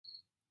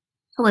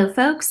Hello,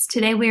 folks.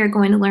 Today we are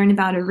going to learn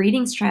about a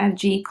reading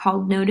strategy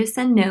called Notice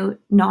and Note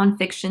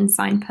Nonfiction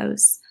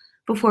Signposts.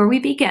 Before we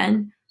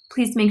begin,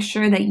 please make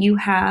sure that you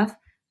have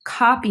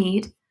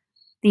copied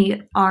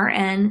the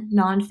RN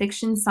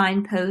Nonfiction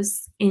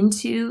Signposts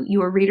into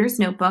your reader's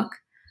notebook,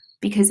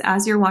 because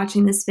as you're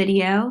watching this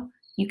video,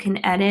 you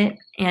can edit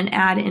and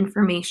add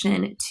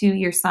information to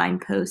your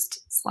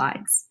signpost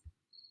slides.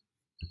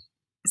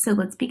 So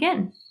let's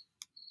begin.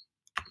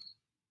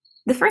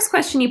 The first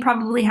question you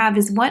probably have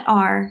is, what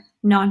are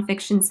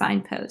nonfiction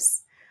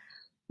signposts?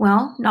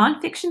 Well,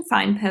 nonfiction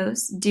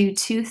signposts do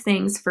two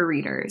things for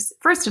readers.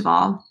 First of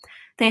all,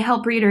 they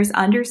help readers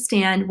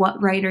understand what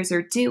writers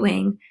are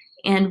doing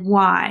and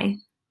why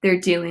they're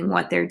doing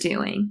what they're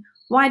doing.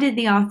 Why did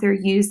the author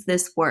use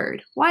this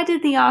word? Why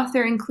did the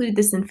author include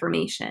this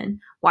information?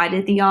 Why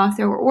did the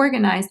author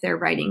organize their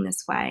writing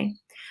this way?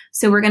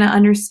 So we're going to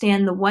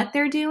understand the what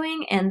they're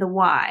doing and the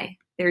why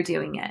they're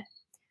doing it.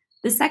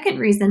 The second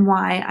reason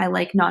why I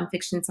like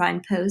nonfiction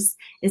signposts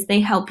is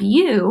they help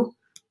you,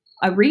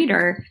 a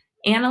reader,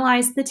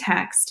 analyze the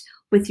text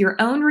with your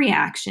own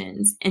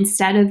reactions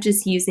instead of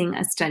just using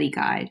a study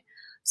guide.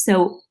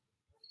 So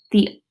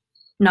the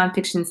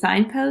nonfiction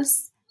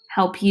signposts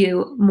help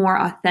you more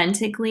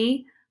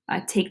authentically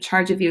take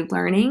charge of your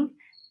learning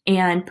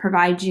and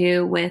provide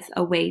you with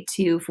a way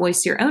to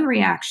voice your own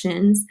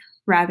reactions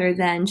rather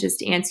than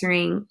just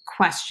answering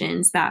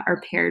questions that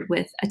are paired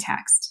with a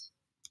text.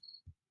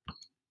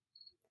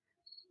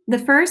 The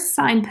first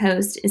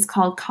signpost is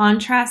called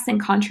Contrasts and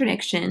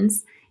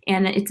Contradictions,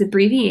 and its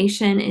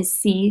abbreviation is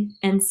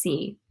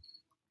CNC.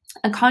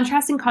 A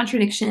contrast and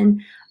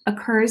contradiction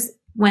occurs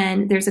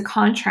when there's a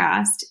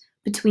contrast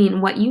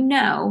between what you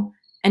know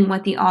and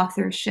what the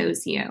author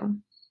shows you.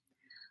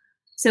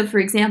 So, for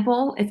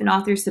example, if an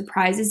author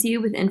surprises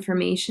you with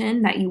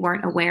information that you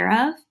weren't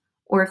aware of,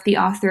 or if the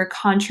author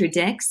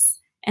contradicts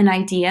an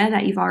idea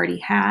that you've already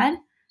had,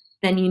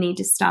 then you need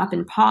to stop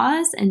and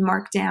pause and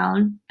mark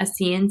down a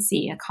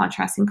CNC, a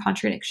contrast and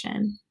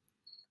contradiction.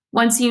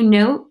 Once you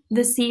note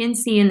the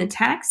CNC in the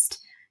text,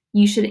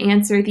 you should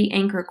answer the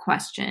anchor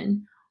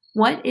question.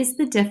 What is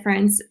the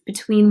difference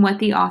between what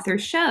the author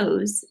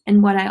shows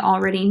and what I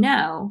already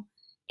know?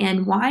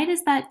 And why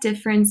does that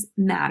difference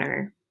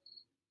matter?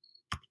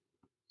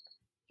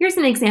 Here's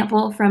an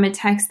example from a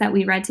text that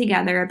we read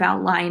together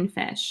about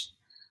lionfish.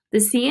 The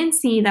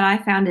CNC that I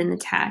found in the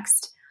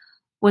text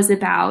was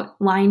about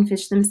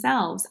lionfish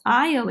themselves.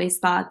 I always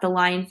thought the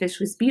lionfish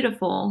was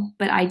beautiful,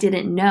 but I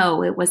didn't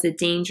know it was a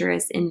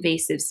dangerous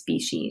invasive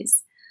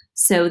species.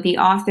 So the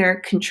author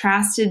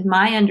contrasted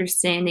my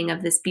understanding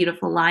of this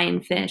beautiful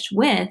lionfish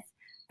with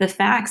the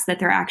facts that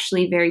they're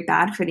actually very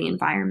bad for the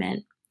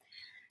environment.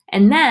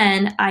 And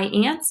then I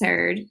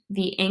answered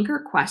the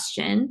anchor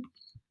question.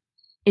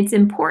 It's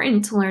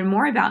important to learn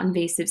more about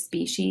invasive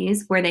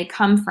species, where they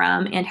come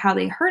from, and how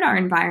they hurt our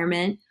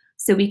environment,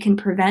 so we can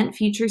prevent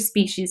future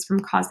species from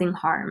causing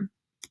harm.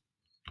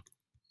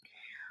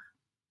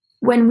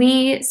 When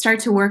we start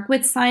to work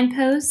with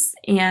signposts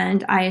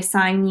and I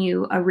assign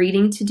you a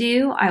reading to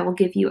do, I will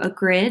give you a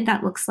grid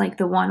that looks like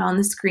the one on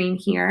the screen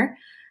here.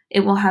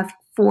 It will have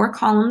 4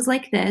 columns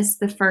like this.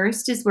 The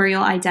first is where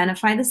you'll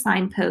identify the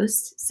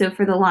signpost. So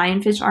for the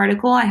lionfish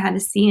article, I had a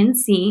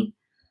CNC.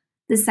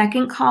 The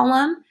second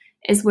column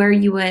is where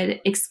you would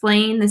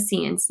explain the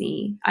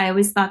CNC. I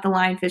always thought the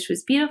lionfish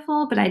was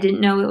beautiful, but I didn't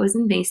know it was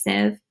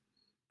invasive.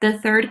 The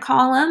third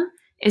column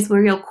is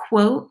where you'll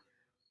quote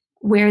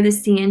where the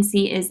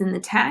CNC is in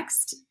the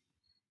text.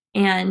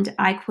 And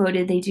I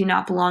quoted, "They do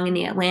not belong in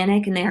the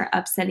Atlantic and they are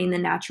upsetting the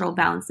natural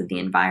balance of the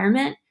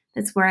environment."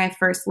 That's where I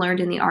first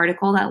learned in the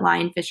article that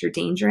lionfish are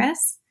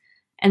dangerous.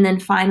 And then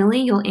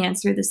finally, you'll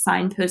answer the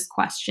signpost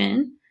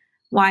question,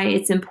 why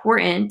it's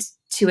important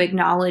to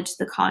acknowledge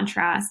the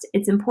contrast.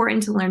 It's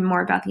important to learn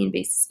more about the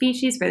invasive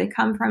species, where they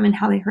come from, and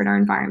how they hurt our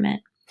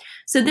environment.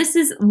 So this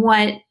is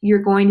what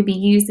you're going to be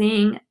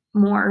using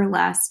more or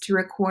less to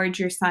record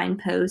your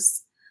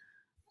signposts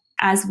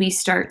as we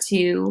start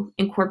to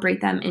incorporate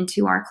them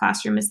into our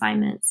classroom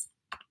assignments.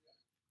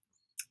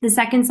 The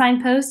second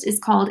signpost is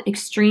called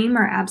Extreme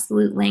or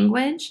Absolute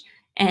Language,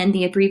 and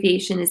the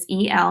abbreviation is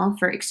EL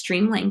for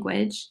extreme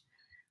language.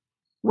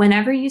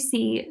 Whenever you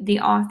see the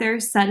author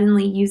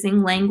suddenly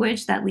using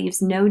language that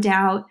leaves no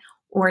doubt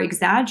or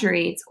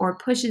exaggerates or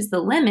pushes the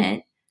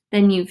limit,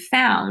 then you've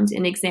found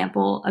an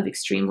example of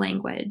extreme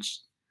language.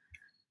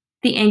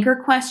 The anchor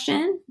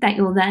question that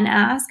you'll then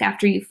ask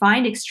after you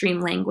find extreme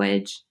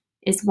language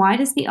is, why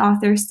does the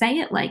author say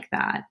it like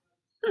that?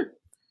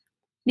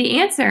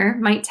 The answer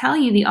might tell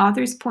you the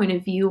author's point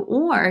of view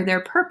or their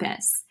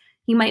purpose.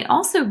 You might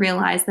also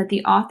realize that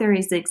the author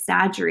is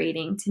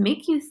exaggerating to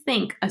make you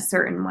think a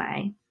certain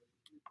way.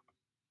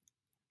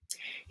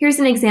 Here's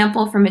an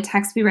example from a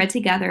text we read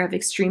together of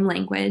extreme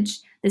language.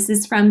 This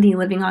is from the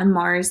Living on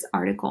Mars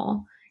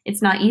article.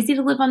 It's not easy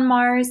to live on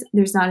Mars.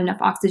 There's not enough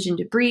oxygen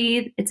to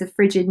breathe. It's a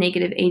frigid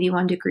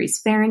 -81 degrees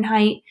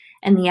Fahrenheit,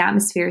 and the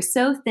atmosphere is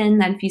so thin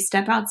that if you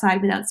step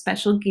outside without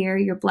special gear,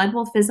 your blood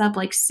will fizz up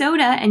like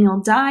soda and you'll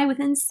die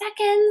within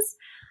seconds.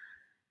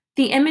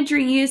 The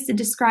imagery used to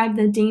describe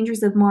the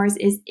dangers of Mars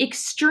is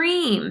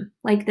extreme,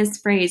 like this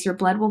phrase, your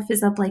blood will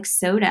fizz up like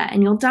soda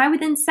and you'll die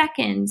within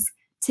seconds.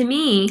 To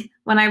me,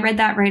 when I read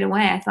that right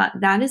away, I thought,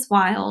 that is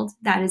wild.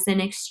 That is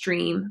an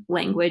extreme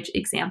language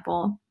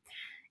example.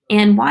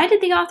 And why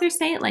did the author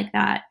say it like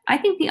that? I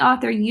think the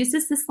author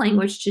uses this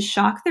language to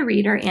shock the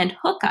reader and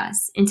hook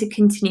us into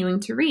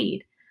continuing to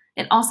read.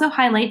 It also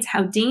highlights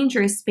how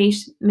dangerous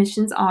space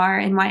missions are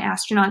and why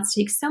astronauts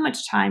take so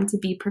much time to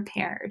be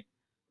prepared.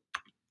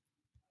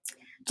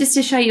 Just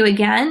to show you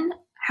again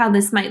how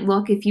this might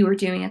look if you were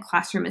doing a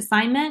classroom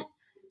assignment,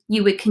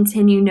 you would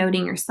continue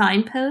noting your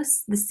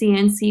signposts. The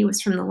CNC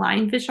was from the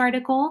lionfish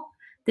article.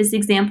 This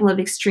example of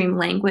extreme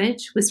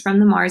language was from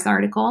the Mars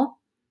article.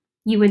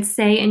 You would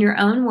say in your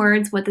own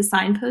words what the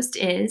signpost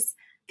is.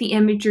 The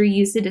imagery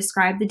used to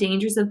describe the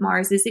dangers of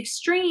Mars is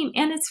extreme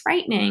and it's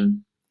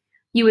frightening.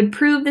 You would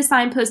prove the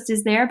signpost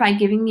is there by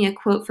giving me a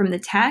quote from the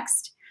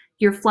text.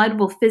 Your blood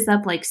will fizz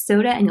up like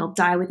soda and you'll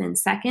die within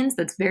seconds.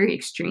 That's very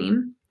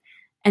extreme.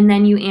 And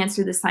then you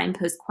answer the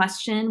signpost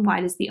question.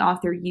 Why does the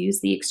author use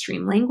the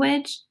extreme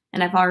language?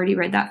 And I've already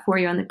read that for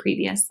you on the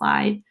previous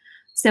slide.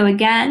 So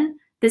again,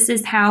 this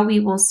is how we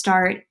will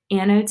start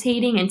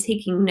annotating and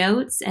taking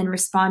notes and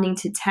responding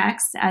to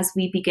text as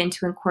we begin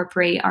to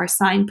incorporate our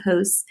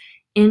signposts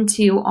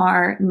into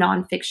our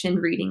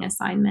nonfiction reading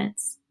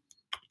assignments.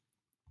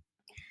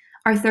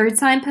 Our third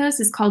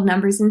signpost is called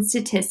Numbers and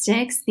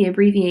Statistics. The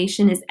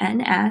abbreviation is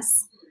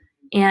NS.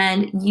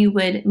 And you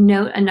would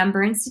note a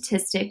number and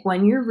statistic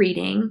when you're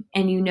reading,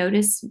 and you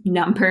notice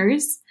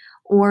numbers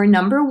or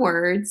number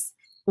words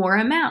or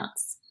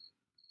amounts.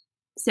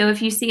 So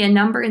if you see a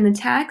number in the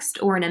text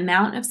or an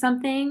amount of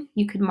something,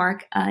 you could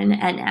mark an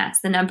NS,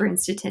 the number and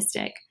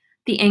statistic.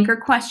 The anchor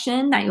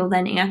question that you'll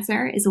then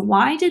answer is,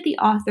 why did the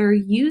author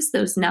use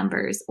those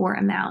numbers or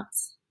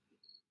amounts?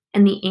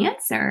 And the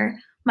answer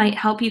might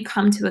help you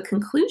come to a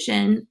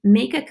conclusion,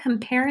 make a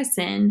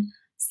comparison,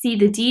 see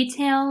the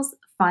details,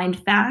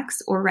 find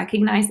facts, or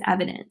recognize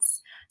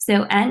evidence.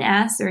 So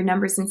NS, or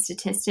numbers and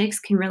statistics,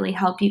 can really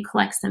help you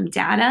collect some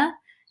data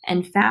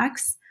and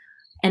facts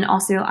and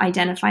also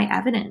identify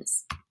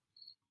evidence.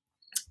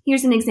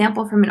 Here's an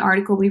example from an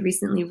article we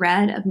recently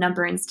read of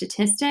number and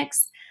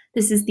statistics.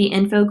 This is the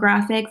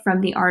infographic from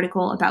the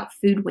article about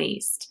food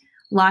waste.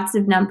 Lots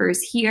of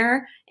numbers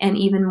here and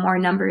even more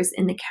numbers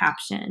in the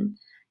caption.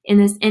 In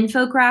this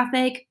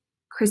infographic,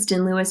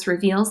 Kristen Lewis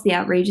reveals the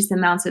outrageous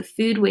amounts of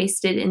food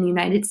wasted in the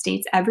United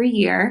States every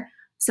year.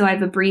 So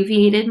I've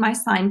abbreviated my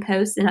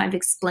signpost and I've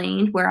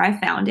explained where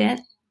I found it.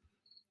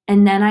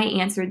 And then I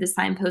answered the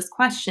signpost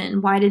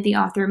question, why did the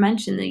author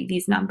mention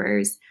these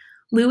numbers?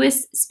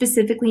 Lewis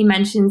specifically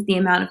mentions the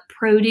amount of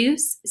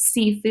produce,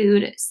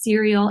 seafood,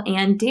 cereal,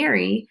 and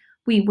dairy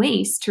we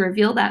waste to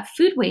reveal that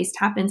food waste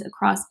happens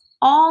across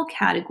all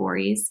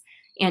categories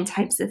and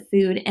types of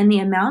food, and the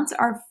amounts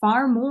are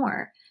far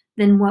more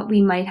than what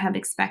we might have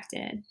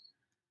expected.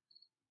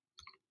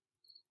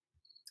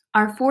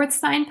 Our fourth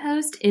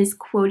signpost is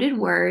quoted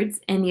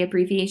words, and the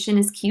abbreviation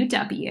is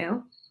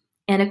QW.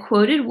 And a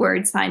quoted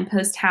word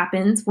signpost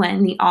happens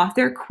when the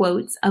author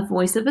quotes a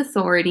voice of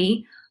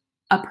authority,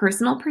 a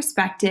personal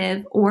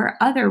perspective, or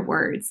other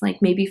words,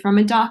 like maybe from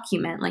a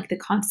document like the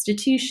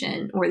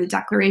Constitution or the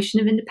Declaration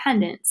of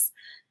Independence.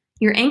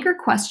 Your anchor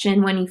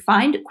question when you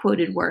find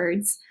quoted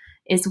words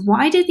is,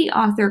 why did the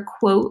author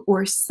quote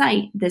or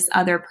cite this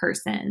other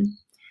person?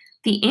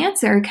 The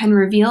answer can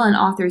reveal an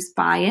author's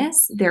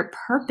bias, their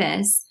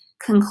purpose,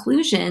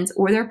 conclusions,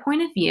 or their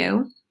point of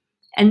view.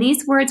 And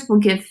these words will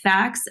give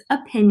facts,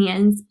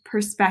 opinions,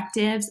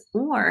 perspectives,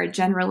 or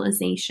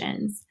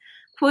generalizations.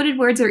 Quoted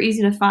words are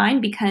easy to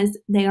find because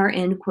they are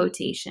in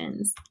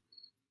quotations.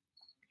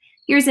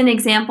 Here's an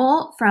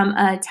example from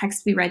a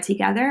text we read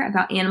together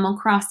about Animal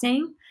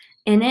Crossing.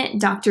 In it,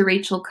 Dr.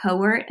 Rachel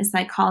Cowart, a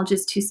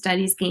psychologist who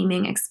studies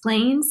gaming,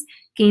 explains,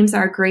 games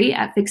are great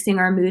at fixing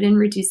our mood and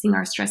reducing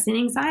our stress and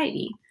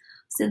anxiety.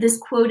 So this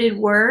quoted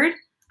word,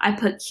 I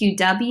put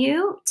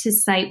QW to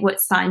cite what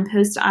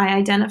signpost I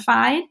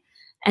identified,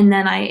 and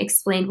then I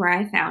explained where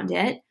I found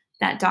it,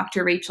 that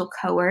Dr. Rachel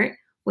Cowart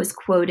was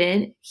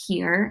quoted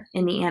here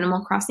in the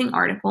Animal Crossing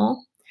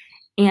article.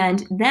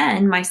 And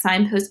then my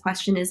signpost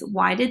question is,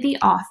 why did the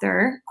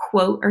author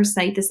quote or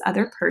cite this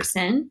other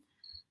person?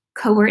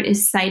 Cowart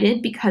is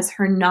cited because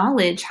her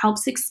knowledge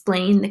helps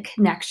explain the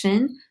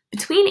connection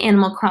between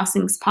Animal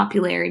Crossing's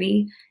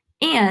popularity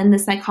and the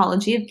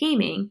psychology of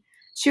gaming.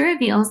 She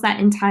reveals that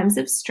in times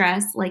of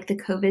stress, like the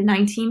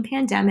COVID-19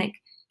 pandemic,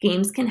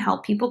 games can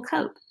help people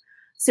cope.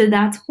 So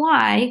that's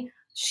why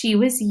she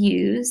was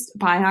used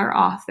by our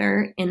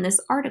author in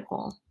this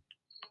article.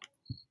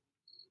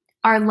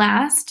 Our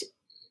last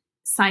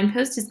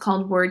signpost is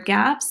called word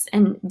gaps,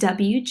 and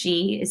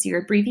WG is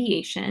your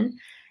abbreviation.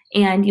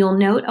 And you'll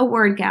note a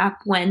word gap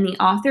when the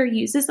author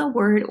uses a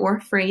word or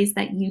phrase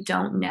that you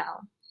don't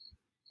know.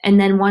 And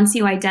then once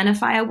you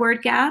identify a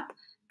word gap,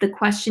 the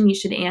question you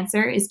should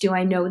answer is, do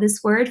I know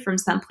this word from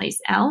someplace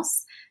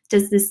else?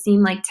 Does this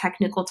seem like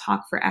technical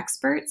talk for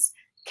experts?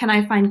 Can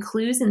I find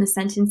clues in the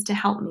sentence to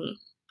help me?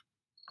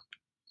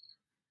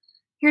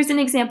 Here's an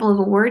example of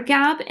a word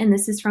gap, and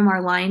this is from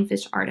our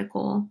lionfish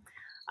article.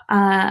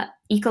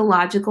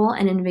 Ecological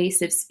and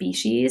invasive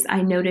species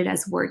I noted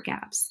as word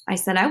gaps. I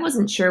said I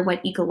wasn't sure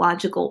what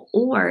ecological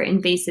or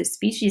invasive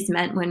species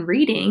meant when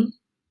reading.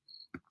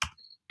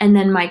 And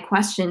then my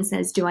question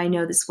says, do I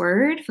know this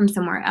word from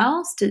somewhere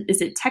else?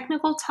 Is it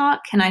technical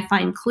talk? Can I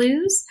find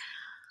clues?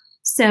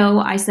 So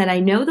I said, I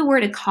know the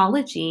word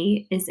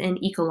ecology is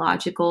in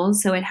ecological,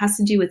 so it has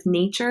to do with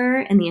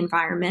nature and the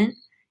environment.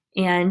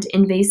 And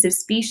invasive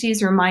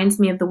species reminds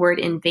me of the word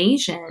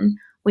invasion,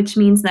 which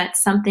means that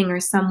something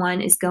or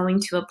someone is going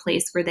to a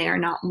place where they are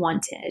not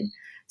wanted.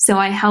 So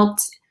I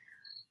helped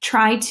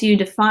try to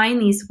define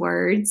these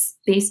words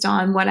based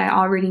on what I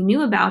already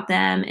knew about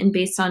them and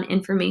based on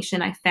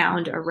information I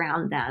found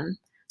around them.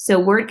 So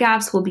word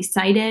gaps will be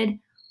cited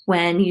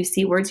when you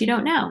see words you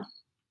don't know.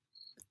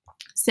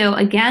 So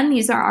again,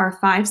 these are our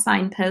 5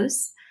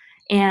 signposts,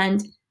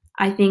 and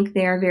I think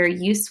they're very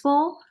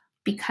useful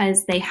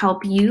because they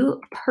help you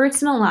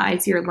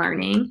personalize your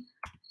learning.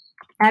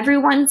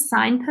 Everyone's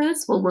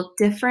signposts will look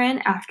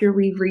different after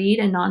we read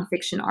a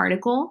nonfiction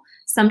article.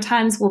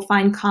 Sometimes we'll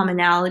find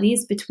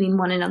commonalities between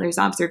one another's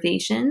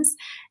observations,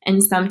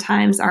 and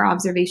sometimes our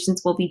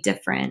observations will be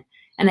different.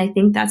 And I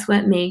think that's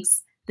what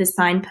makes the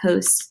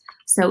signposts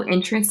so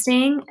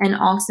interesting and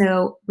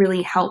also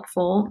really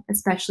helpful,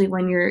 especially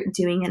when you're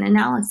doing an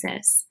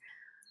analysis.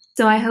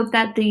 So I hope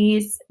that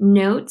these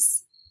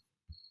notes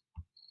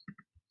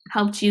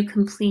helped you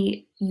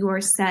complete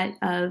your set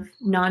of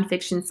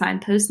nonfiction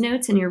signpost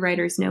notes in your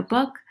writer's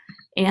notebook.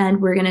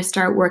 And we're going to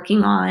start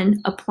working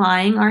on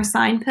applying our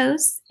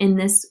signposts in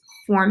this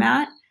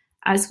format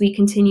as we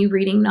continue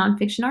reading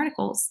nonfiction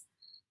articles.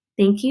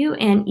 Thank you,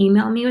 and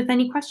email me with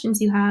any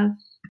questions you have.